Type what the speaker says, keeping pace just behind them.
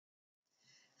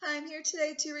Hi, I'm here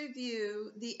today to review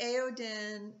the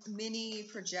Aodin mini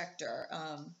projector.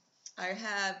 I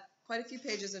have quite a few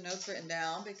pages of notes written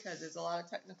down because there's a lot of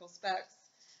technical specs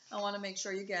I want to make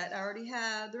sure you get. I already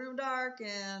have the room dark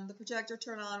and the projector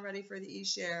turn on ready for the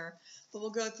Eshare, but we'll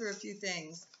go through a few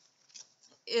things.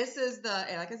 This is the,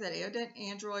 like I said, Aodin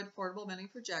Android portable mini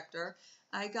projector.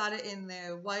 I got it in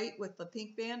the white with the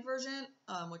pink band version,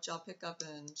 which I'll pick up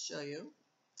and show you.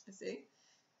 Let's see.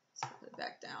 Let's put it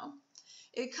back down.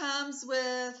 It comes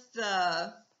with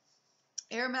the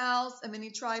air mouse, a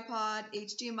mini tripod,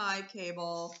 HDMI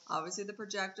cable, obviously the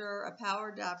projector, a power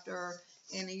adapter,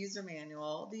 and a user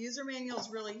manual. The user manual is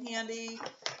really handy,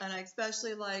 and I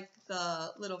especially like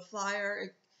the little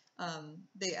flyer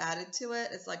they added to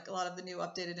it. It's like a lot of the new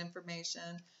updated information.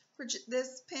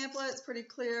 This pamphlet is pretty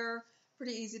clear,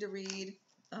 pretty easy to read.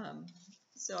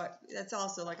 That's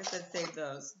also, like I said, save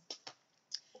those.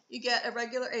 You get a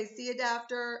regular AC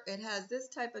adapter. It has this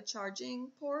type of charging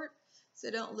port, so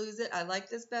don't lose it. I like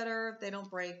this better. They don't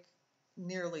break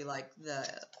nearly like the,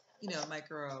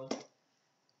 micro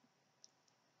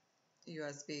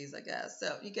USBs, I guess.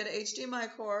 So you get an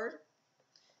HDMI cord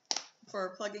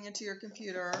for plugging into your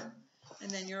computer, and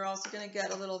then you're also going to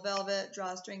get a little velvet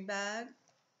drawstring bag,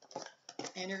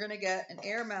 and you're going to get an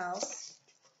air mouse.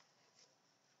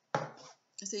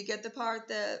 So you get the part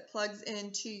that plugs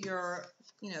into your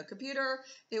computer.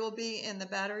 It will be in the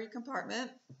battery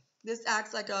compartment. This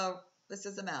acts like this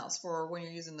is a mouse for when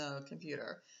you're using the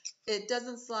computer. It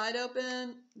doesn't slide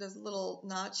open. There's a little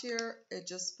notch here. It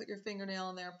just put your fingernail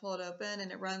in there, pull it open,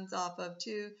 and it runs off of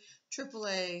 2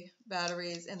 AAA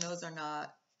batteries, and those are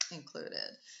not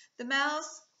included. The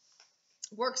mouse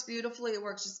works beautifully. It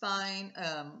works just fine.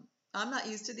 I'm not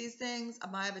used to these things.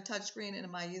 I have a touch screen and I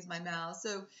might use my mouse.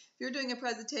 So if you're doing a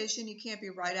presentation, you can't be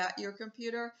right at your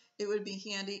computer. It would be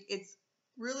handy. It's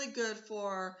really good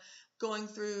for going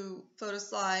through photo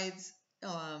slides,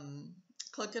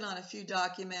 clicking on a few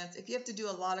documents. If you have to do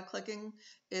a lot of clicking,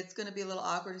 it's going to be a little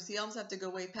awkward. So you almost have to go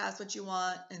way past what you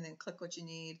want and then click what you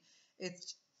need.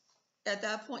 At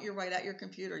that point, you're right at your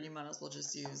computer. You might as well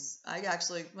just use. I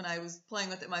actually, when I was playing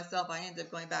with it myself, I ended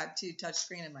up going back to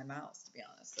touchscreen and my mouse, to be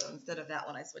honest. So instead of that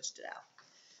one, I switched it out.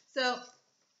 So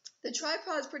the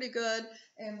tripod is pretty good,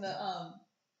 and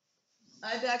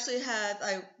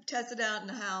I tested out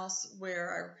in a house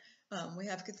where we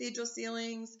have cathedral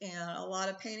ceilings and a lot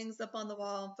of paintings up on the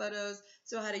wall and photos,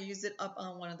 so I had to use it up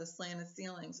on one of the slanted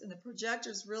ceilings. And the projector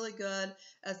is really good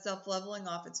at self-leveling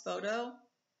off its photo.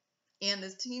 And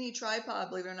this teeny tripod,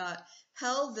 believe it or not,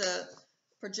 held the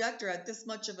projector at this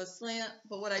much of a slant.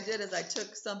 But what I did is I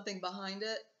took something behind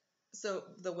it so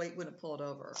the weight wouldn't pull it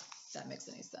over, if that makes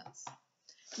any sense.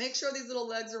 Make sure these little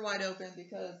legs are wide open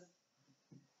because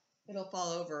it'll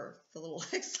fall over if the little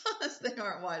legs on this thing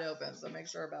aren't wide open. So make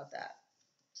sure about that.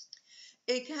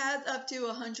 It has up to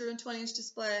a 120-inch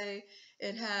display.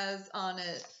 It has on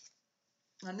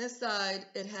this side,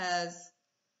 it has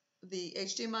the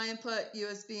HDMI input,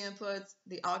 USB inputs,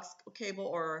 the aux cable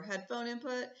or headphone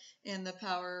input, and the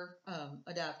power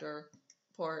adapter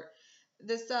port.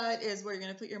 This side is where you're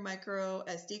going to put your micro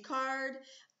SD card.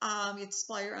 You have to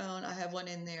supply your own. I have one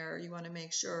in there. You want to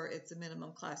make sure it's a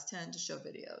minimum class 10 to show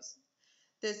videos.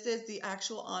 This is the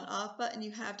actual on-off button.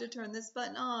 You have to turn this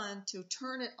button on to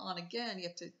turn it on again. You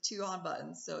have to 2 on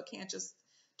buttons, so it can't just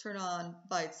turn on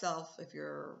by itself if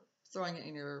you're throwing it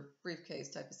in your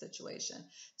briefcase type of situation.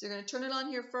 So you're going to turn it on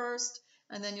here first,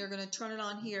 and then you're going to turn it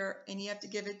on here, and you have to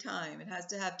give it time. It has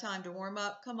to have time to warm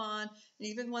up, come on, and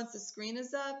even once the screen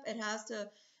is up, it has to,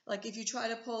 like if you try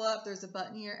to pull up, there's a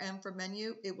button here, M for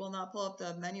menu. It will not pull up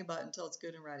the menu button until it's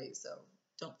good and ready, so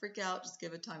don't freak out. Just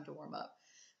give it time to warm up.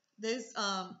 This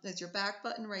is your back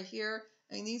button right here,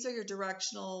 and these are your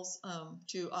directionals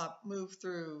to move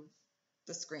through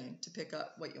the screen to pick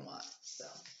up what you want. So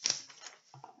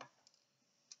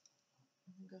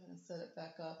go ahead and set it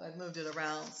back up. I moved it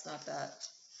around.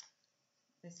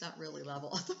 It's not really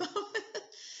level at the moment.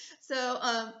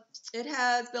 So it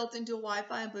has built into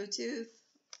Wi-Fi and Bluetooth.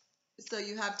 So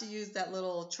you have to use that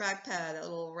little trackpad, that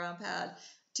little round pad,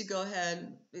 to go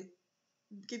ahead and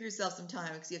give yourself some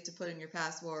time because you have to put in your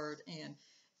password. And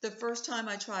the first time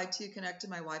I tried to connect to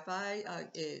my Wi-Fi,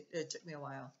 it took me a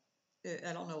while.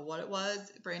 I don't know what it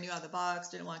was. Brand new out of the box,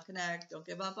 didn't want to connect, don't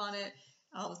give up on it.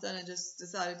 All of a sudden, I just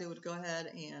decided to go ahead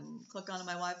and click onto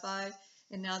my Wi-Fi.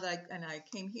 And now that I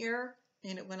came here,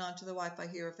 and it went onto the Wi-Fi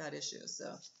here without issue.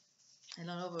 So I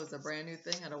don't know if it was a brand new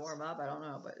thing, had to warm up, I don't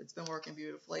know, but it's been working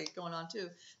beautifully. Going on to,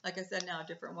 like I said, now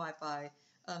different Wi-Fi,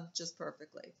 just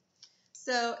perfectly.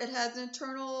 So it has an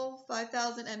internal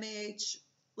 5000 mAh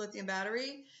lithium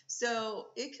battery, so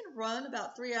it can run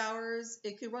about 3 hours.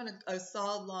 It could run a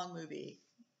solid long movie,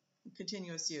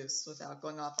 continuous use without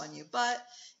going off on you. But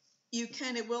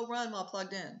it will run while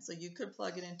plugged in. So you could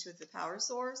plug it into the power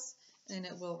source and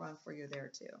it will run for you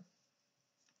there too.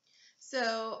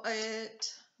 So let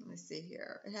me see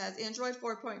here. It has Android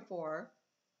 4.4.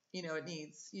 You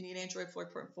need Android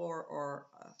 4.4 or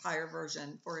a higher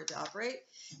version for it to operate,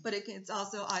 but it's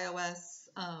also iOS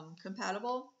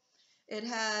compatible. It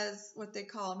has what they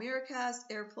call Miracast,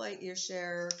 AirPlay,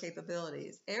 Eshare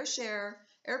capabilities. AirPlay,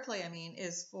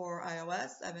 is for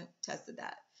iOS. I haven't tested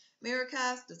that.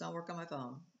 Miracast does not work on my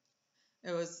phone.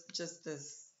 It was just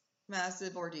this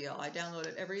massive ordeal. I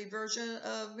downloaded every version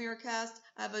of Miracast.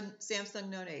 I have a Samsung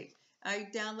Note 8. I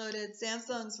downloaded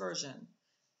Samsung's version.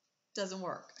 Doesn't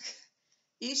work.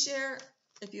 Eshare,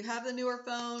 if you have the newer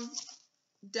phone,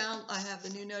 I have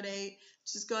the new Note 8.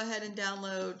 Just go ahead and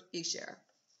download Eshare.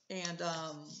 And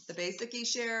the basic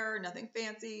Eshare, nothing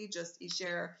fancy, just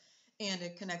Eshare, and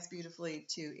it connects beautifully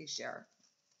to Eshare.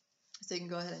 So you can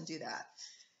go ahead and do that.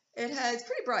 It's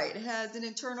pretty bright. It has an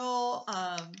internal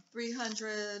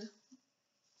 300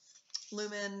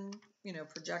 lumen,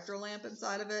 projector lamp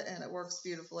inside of it, and it works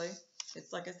beautifully.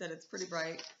 It's like I said, it's pretty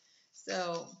bright.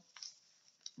 So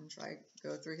I'm trying to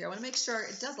go through here. I want to make sure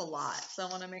it does a lot, so I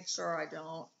want to make sure I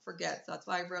don't forget. So that's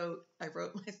why I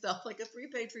wrote myself like a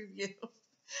 3-page review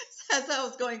as I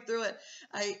was going through it.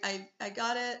 I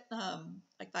got it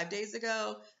like 5 days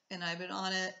ago, and I've been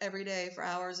on it every day for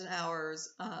hours and hours,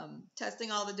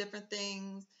 testing all the different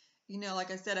things.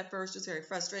 Like I said, at first, it was very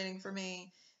frustrating for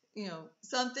me.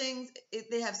 Some things,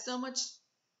 they have so much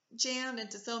jammed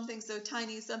into some things so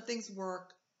tiny. Some things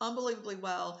work unbelievably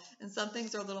well, and some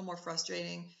things are a little more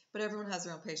frustrating, but everyone has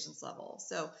their own patience level.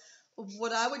 So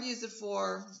what I would use it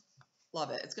for, love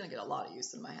it. It's going to get a lot of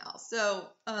use in my house. So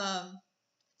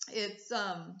let's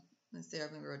see,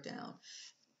 everything wrote down.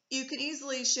 You can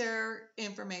easily share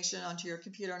information onto your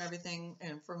computer and everything,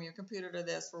 and from your computer to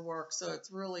this for work, so it's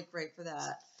really great for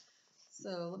that.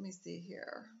 So let me see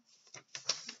here.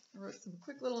 I wrote some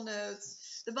quick little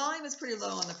notes. The volume is pretty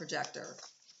low on the projector.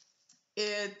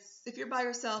 If you're by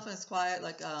yourself and it's quiet,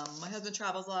 like my husband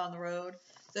travels a lot on the road,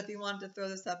 so if he wanted to throw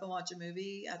this up and watch a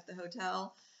movie at the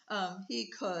hotel, he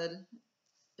could.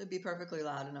 It'd be perfectly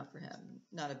loud enough for him.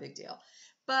 Not a big deal.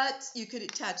 But you could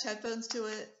attach headphones to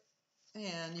it,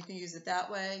 and you can use it that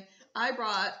way. I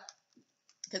brought,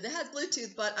 because it has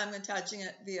Bluetooth, but I'm attaching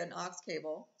it via an aux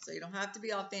cable, so you don't have to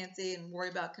be all fancy and worry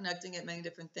about connecting it many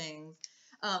different things.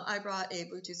 I brought a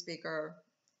Bluetooth speaker.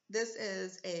 This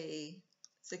is a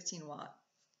 16-watt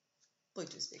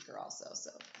Bluetooth speaker also,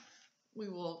 so we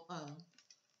will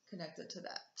connect it to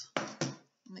that.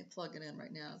 Let me plug it in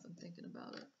right now as I'm thinking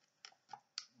about it.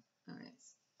 All right,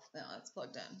 now that's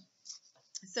plugged in.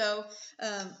 So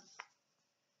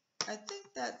I think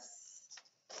that's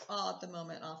all at the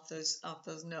moment off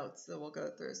those notes that we'll go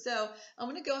through. So I'm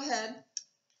going to go ahead.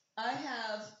 I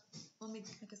have, like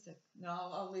I said, no,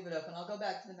 I'll leave it open. I'll go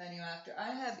back to the menu after.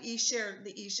 I have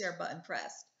the Eshare button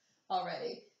pressed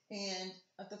already. And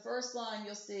at the first line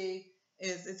you'll see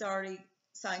is it's already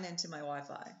signed into my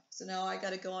Wi-Fi. So now I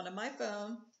got to go onto my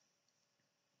phone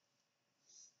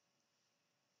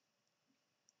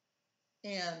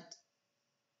and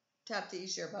tap the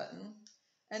Eshare button.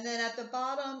 And then at the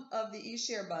bottom of the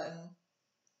Eshare button,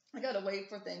 I got to wait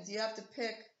for things. You have to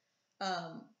pick,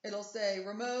 it'll say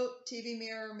remote, TV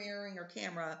mirror, mirroring, or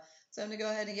camera. So I'm going to go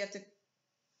ahead and you have to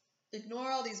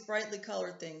ignore all these brightly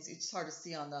colored things. It's hard to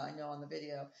see on the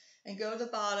video. And go to the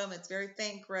bottom. It's very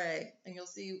faint gray. And you'll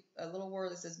see a little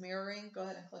word that says mirroring. Go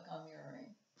ahead and click on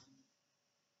mirroring.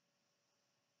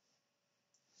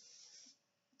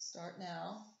 Start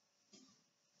now.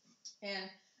 And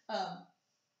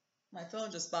my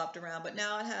phone just bopped around, but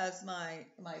now it has my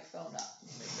phone up.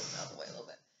 Let me move this out of the way a little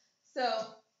bit. So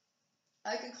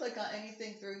I can click on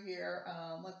anything through here.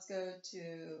 Let's go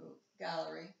to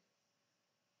gallery.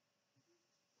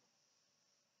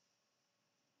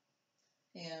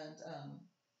 And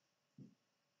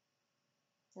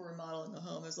we're remodeling a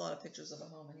home. There's a lot of pictures of a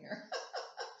home in here.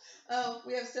 Oh,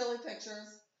 we have silly pictures.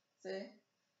 See?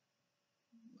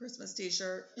 Christmas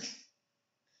t-shirt.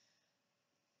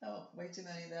 Oh, way too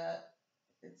many of that.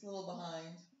 It's a little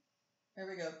behind. There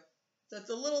we go. So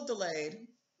it's a little delayed.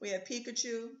 We have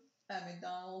Pikachu at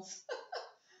McDonald's.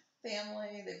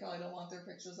 Family. They probably don't want their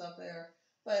pictures up there.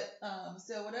 But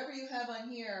so whatever you have on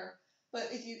here, but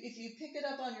if you pick it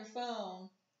up on your phone,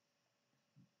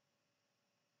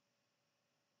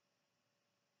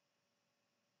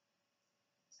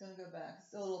 it's going to go back. It's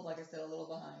still a little, like I said, a little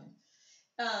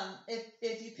behind.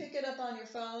 If you pick it up on your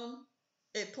phone,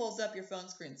 it pulls up your phone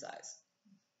screen size.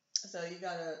 So you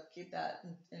got to keep that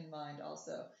in mind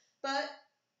also. But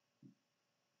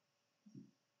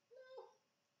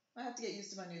I have to get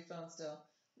used to my new phone still.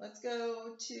 Let's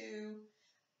go to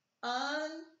on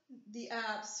the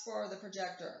apps for the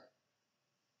projector.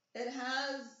 It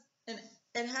has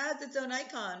its own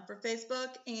icon for Facebook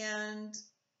and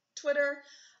Twitter.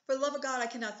 For the love of God, I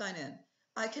cannot sign in.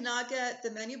 I cannot get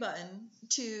the menu button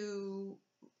to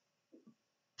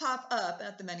pop up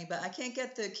at the menu button. I can't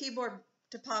get the keyboard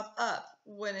to pop up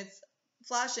when it's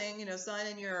flashing, sign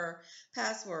in your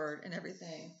password and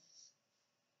everything.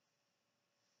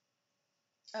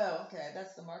 Oh, okay,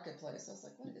 that's the marketplace. I was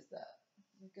like, what is that?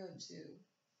 Let me go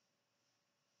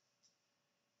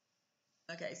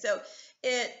to. Okay, so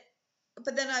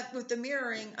but then with the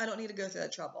mirroring, I don't need to go through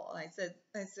that trouble. And I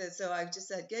said, so I just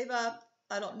said, gave up.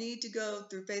 I don't need to go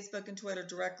through Facebook and Twitter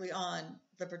directly on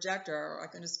the projector. I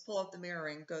can just pull up the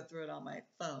mirroring, go through it on my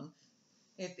phone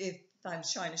if I'm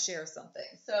trying to share something.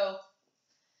 So,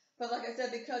 but like I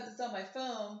said, because it's on my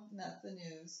phone, and that's the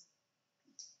news.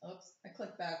 Oops, I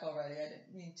clicked back already. I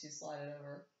didn't mean to slide it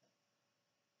over.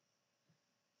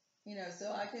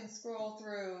 So I can scroll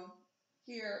through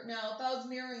here. Now, if I was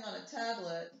mirroring on a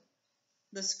tablet,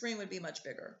 the screen would be much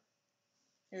bigger.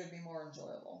 It would be more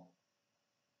enjoyable.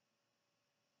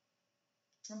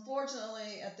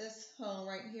 Unfortunately, at this home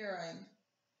right here, I'm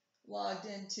logged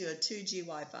into a 2G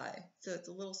Wi-Fi, so it's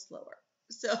a little slower.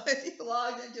 So if you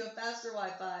logged into a faster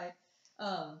Wi-Fi,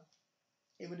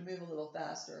 it would move a little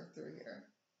faster through here.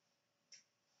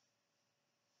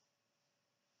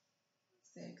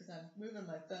 See, because I'm moving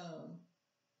my phone,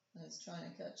 and it's trying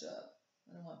to catch up.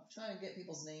 I'm trying to get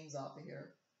people's names off of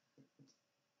here.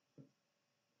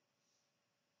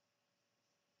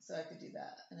 So I could do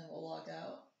that, and then we'll log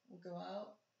out. We'll go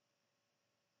out.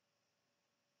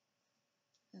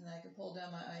 And I can pull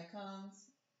down my icons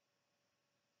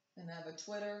and have a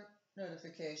Twitter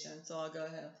notification. So I'll go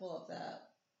ahead and pull up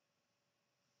that.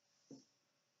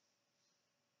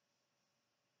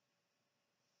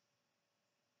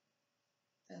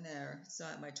 And there, so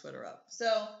I have my Twitter up.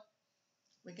 So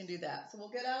we can do that. So we'll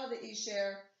get out of the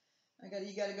Eshare.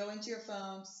 You got to go into your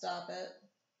phone to stop it.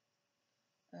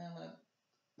 And I'm going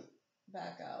to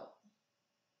back out.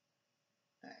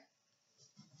 All right.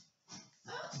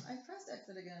 Oh, I pressed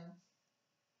exit again.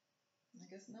 I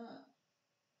guess not.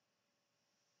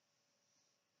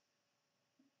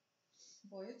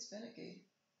 Boy, it's finicky.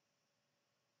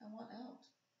 I want out.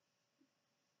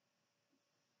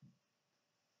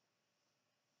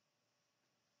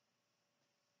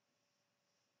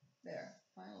 There,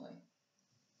 finally.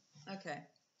 Okay,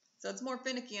 so it's more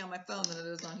finicky on my phone than it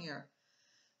is on here.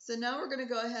 So now we're going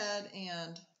to go ahead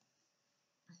and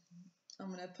I'm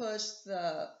going to push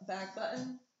the back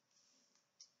button.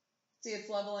 See, it's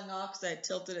leveling off because I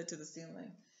tilted it to the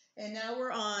ceiling. And now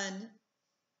we're on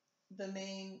the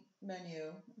main menu.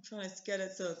 I'm trying to get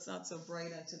it so it's not so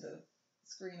bright into the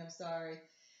screen. I'm sorry.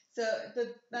 So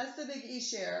that's the big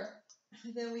Eshare.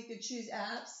 Then we could choose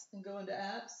apps and go into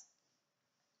apps.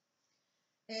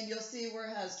 And you'll see where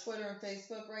it has Twitter and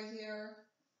Facebook right here.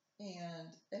 And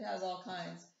it has all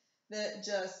kinds that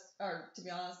just are, to be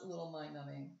honest, a little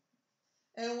mind-numbing.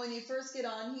 And when you first get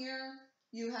on here,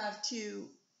 you'll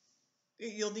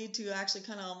need to actually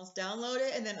kind of almost download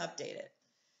it and then update it.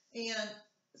 And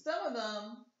some of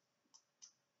them,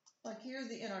 like here's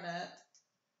the internet.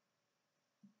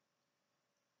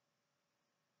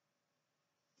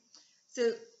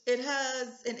 So it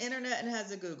has an internet and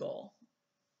has a Google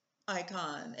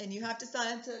icon. And you have to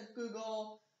sign into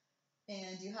Google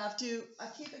and you have to, I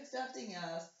keep accepting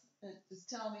yes. It's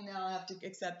telling me now I have to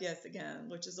accept yes again,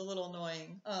 which is a little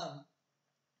annoying.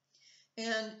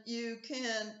 And you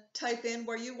can type in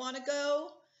where you want to go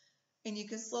and you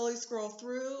can slowly scroll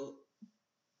through.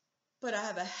 But I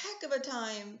have a heck of a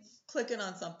time clicking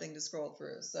on something to scroll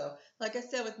through. So like I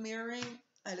said with mirroring,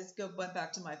 I just went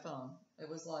back to my phone. It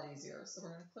was a lot easier. So we're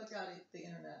going to click out the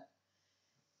internet.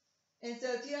 And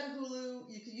so if you had Hulu,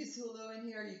 you could use Hulu in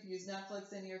here. You could use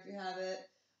Netflix in here if you have it.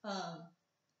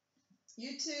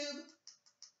 YouTube,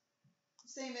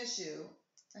 same issue.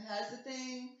 It has the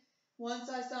thing. Once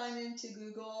I signed into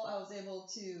Google, I was able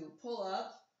to pull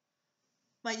up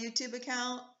my YouTube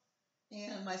account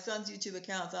and my son's YouTube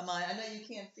account's on mine. I know you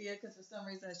can't see it because for some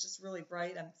reason it's just really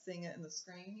bright. I'm seeing it in the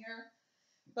screen here.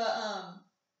 But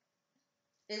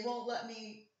it won't let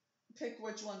me pick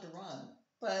which one to run.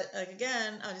 But like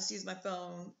again, I'll just use my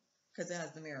phone because it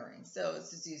has the mirroring. So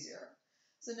it's just easier.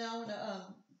 So now I'm going to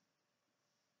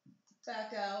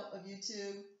back out of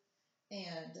YouTube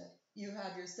and you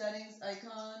have your settings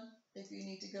icon. If you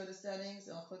need to go to settings,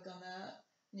 I'll click on that.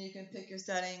 And you can pick your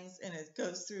settings and it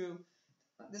goes through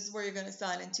this is where you're going to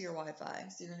sign into your Wi-Fi.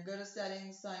 So you're going to go to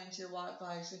settings, sign into your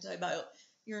Wi-Fi. It's going to tell you about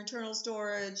your internal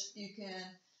storage. You can,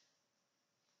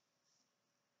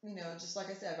 just like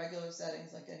I said, regular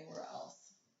settings like anywhere else.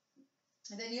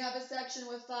 And then you have a section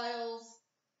with files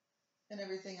and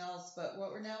everything else. But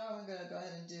what I'm going to go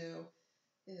ahead and do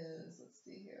is, let's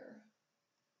see here.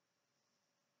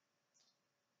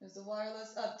 There's the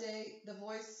wireless update, the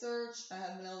voice search. I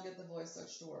haven't been able to get the voice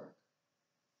search to work.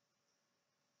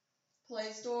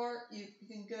 Play Store, you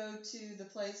can go to the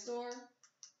Play Store.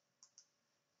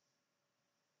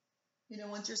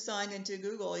 Once you're signed into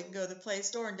Google, you can go to the Play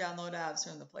Store and download apps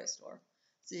from the Play Store.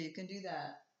 So you can do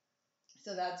that.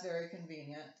 So that's very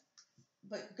convenient.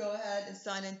 But go ahead and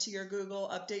sign into your Google,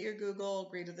 update your Google,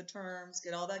 agree to the terms,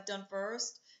 get all that done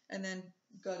first, and then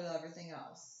go to everything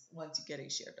else once you get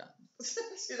Eshare done.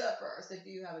 Do that first if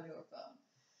you have a newer phone.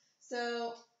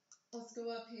 So let's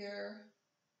go up here.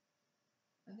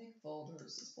 I think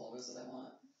folders is folders that I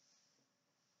want.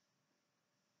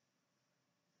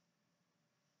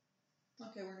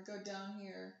 Okay, we're going to go down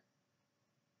here.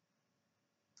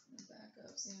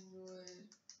 Backups,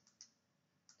 Android,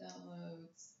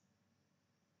 downloads,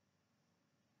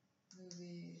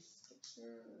 movies,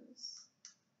 pictures.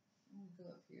 I'm going to go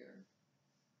up here.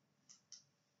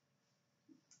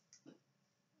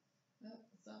 Oh,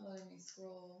 it's not letting me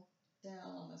scroll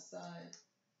down on the side.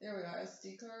 There we are,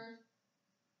 SD card.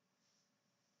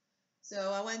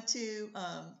 So I went to,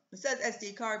 it says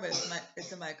SD card, but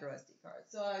it's a micro SD card.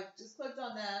 So I just clicked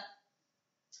on that,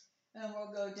 and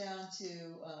we'll go down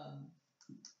to,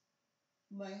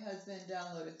 my husband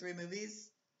downloaded 3 movies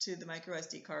to the micro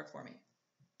SD card for me.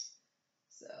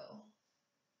 So,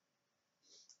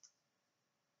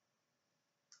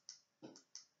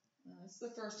 it's the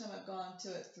first time I've gone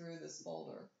to it through this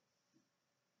folder.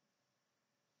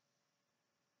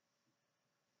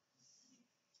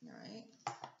 All right.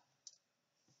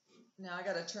 Now I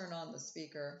got to turn on the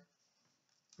speaker.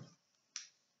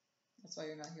 That's why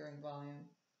you're not hearing volume.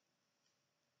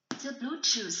 The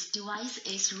Bluetooth device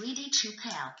is ready to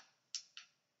pair.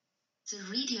 The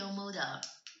radio model.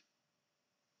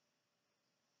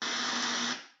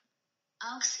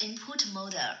 Aux input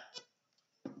model.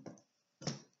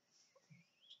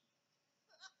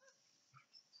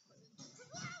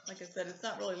 Like I said, it's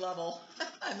not really level.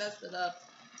 I messed it up.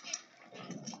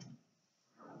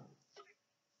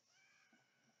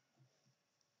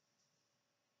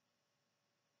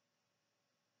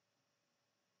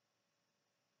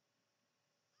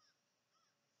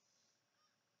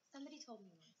 Somebody told me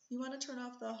once. You want to turn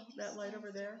off that light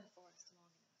over there?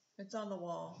 It's on the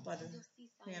wall by the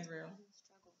handrail.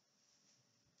 Struggle,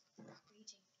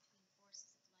 raging between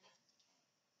forces of life and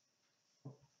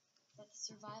decay. That the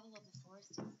survival of the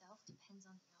forest itself depends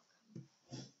on the outcome,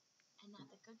 and that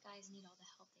the good guys need all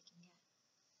the help they can get.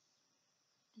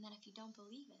 And that if you don't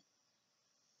believe it,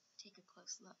 take a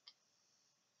close look.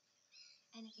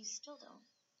 And if you still don't,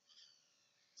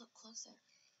 look closer.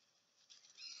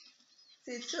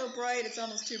 See, it's so bright, it's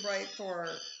almost too bright for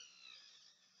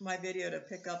my video to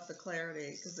pick up the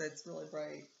clarity because it's really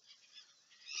bright.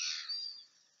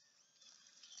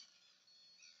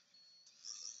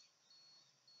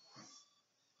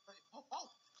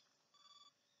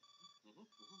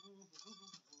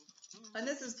 And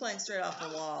this is playing straight off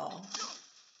the wall.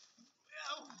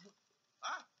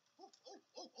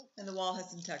 And the wall has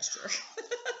some texture.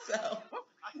 So.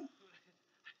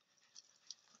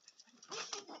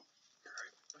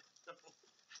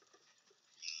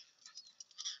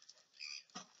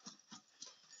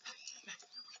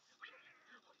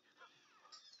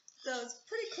 So it's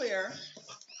pretty clear.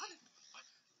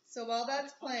 So while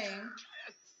that's playing,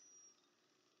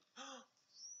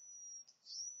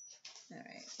 all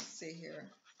right, let's see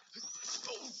here.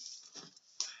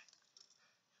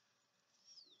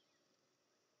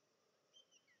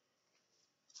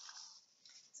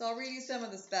 So I'll read you some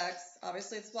of the specs.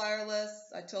 Obviously it's wireless.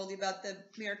 I told you about the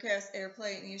Miracast,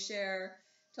 AIRPLAY, and Eshare.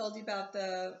 Told you about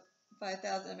the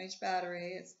 5000 mAh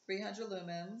battery. It's 300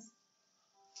 lumens.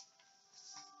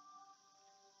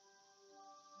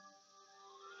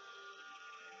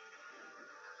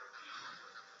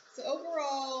 So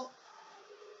overall,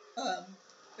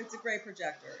 it's a great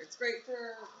projector. It's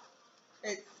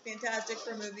fantastic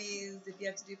for movies. If you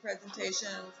have to do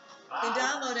presentations, you can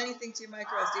download anything to your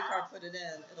micro SD card, put it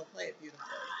in. It'll play it beautifully.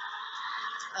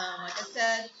 Like I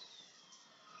said,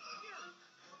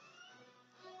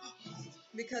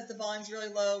 because the volume's really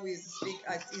low, we use the speaker.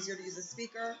 It's easier to use a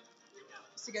speaker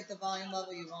to get the volume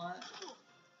level you want.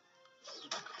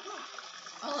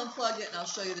 I'll unplug it and I'll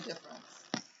show you the difference.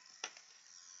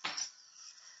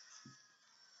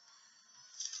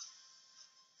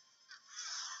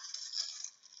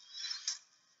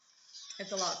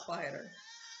 It's a lot quieter.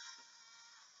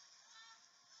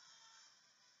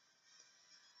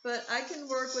 But I can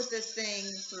work with this thing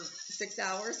for 6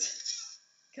 hours,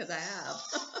 because I have.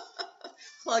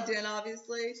 Plugged in,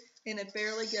 obviously, and it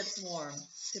barely gets warm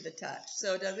to the touch.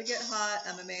 So it doesn't get hot.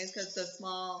 I'm amazed because it's so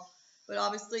small. But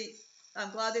obviously,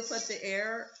 I'm glad they put the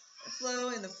air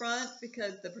flow in the front,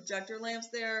 because the projector lamp's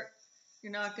there.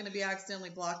 You're not going to be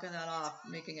accidentally blocking that off,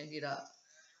 making it heat up.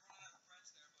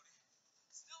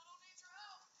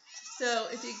 So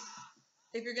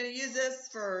if you're going to use this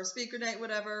for speaker night,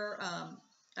 whatever,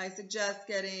 I suggest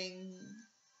getting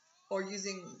or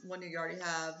using one you already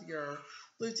have, your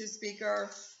Bluetooth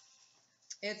speaker.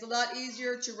 It's a lot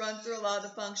easier to run through a lot of the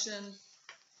functions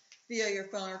via your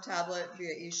phone or tablet,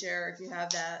 via Eshare if you have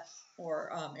that,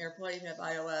 or AIRPLAY if you have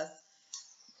iOS.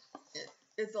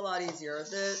 It's a lot easier.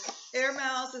 The Air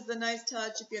Mouse is a nice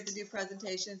touch if you have to do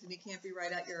presentations and you can't be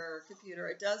right at your computer.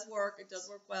 It does work. It does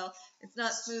work well. It's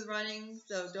not smooth running,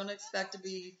 so don't expect to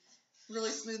be really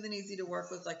smooth and easy to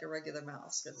work with like a regular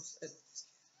mouse, because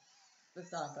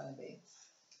it's not going to be.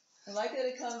 I like that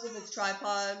it comes with its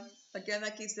tripod. Again,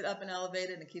 that keeps it up and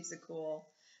elevated and it keeps it cool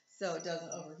so it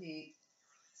doesn't overheat.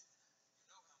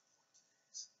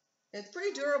 It's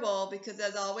pretty durable because,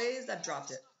 as always, I've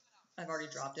dropped it. I've already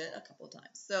dropped it a couple of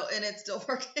times. So, and it's still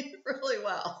working really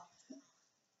well.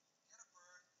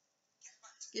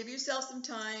 Give yourself some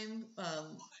time.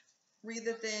 Read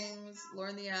the things,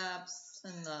 learn the apps,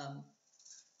 and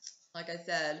like I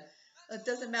said, it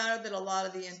doesn't matter that a lot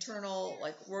of the internal,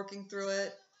 like working through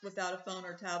it without a phone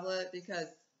or tablet, because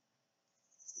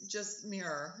just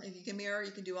mirror. If you can mirror,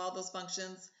 you can do all those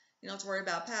functions. You don't have to worry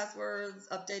about passwords,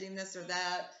 updating this or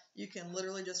that. You can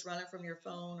literally just run it from your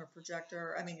phone or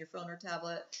projector, your phone or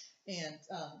tablet, and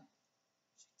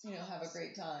have a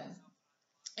great time.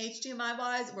 HDMI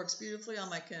wise, it works beautifully on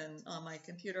my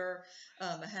computer.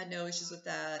 I had no issues with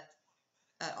that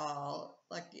at all.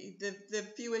 Like the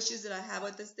few issues that I have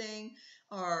with this thing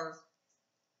are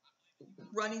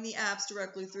running the apps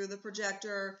directly through the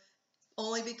projector,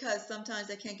 only because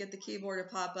sometimes I can't get the keyboard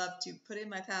to pop up to put in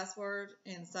my password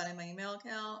and sign in my email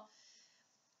account.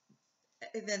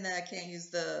 And then I can't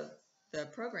use the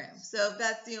program. So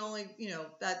that's the only,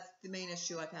 that's the main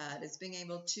issue I've had, is being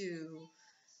able to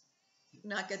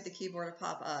not get the keyboard to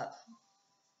pop up,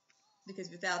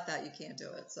 because without that you can't do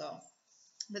it. So,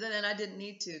 but then I didn't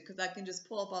need to, because I can just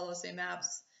pull up all those same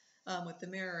apps with the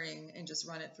mirroring and just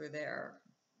run it through there.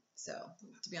 So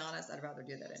to be honest, I'd rather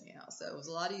do that anyhow. So it was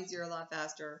a lot easier, a lot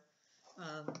faster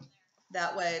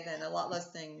that way, than a lot less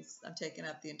things I'm taking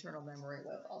up the internal memory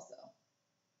with also.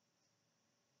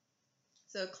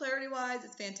 So clarity-wise,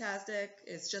 it's fantastic.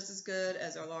 It's just as good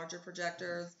as our larger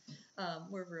projectors.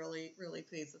 We're really, really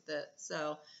pleased with it.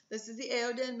 So this is the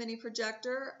Aodin mini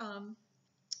projector.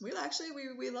 We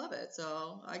love it.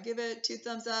 So I give it 2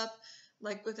 thumbs up.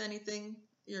 Like with anything,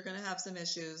 you're going to have some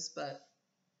issues, but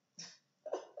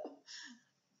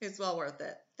it's well worth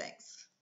it. Thanks.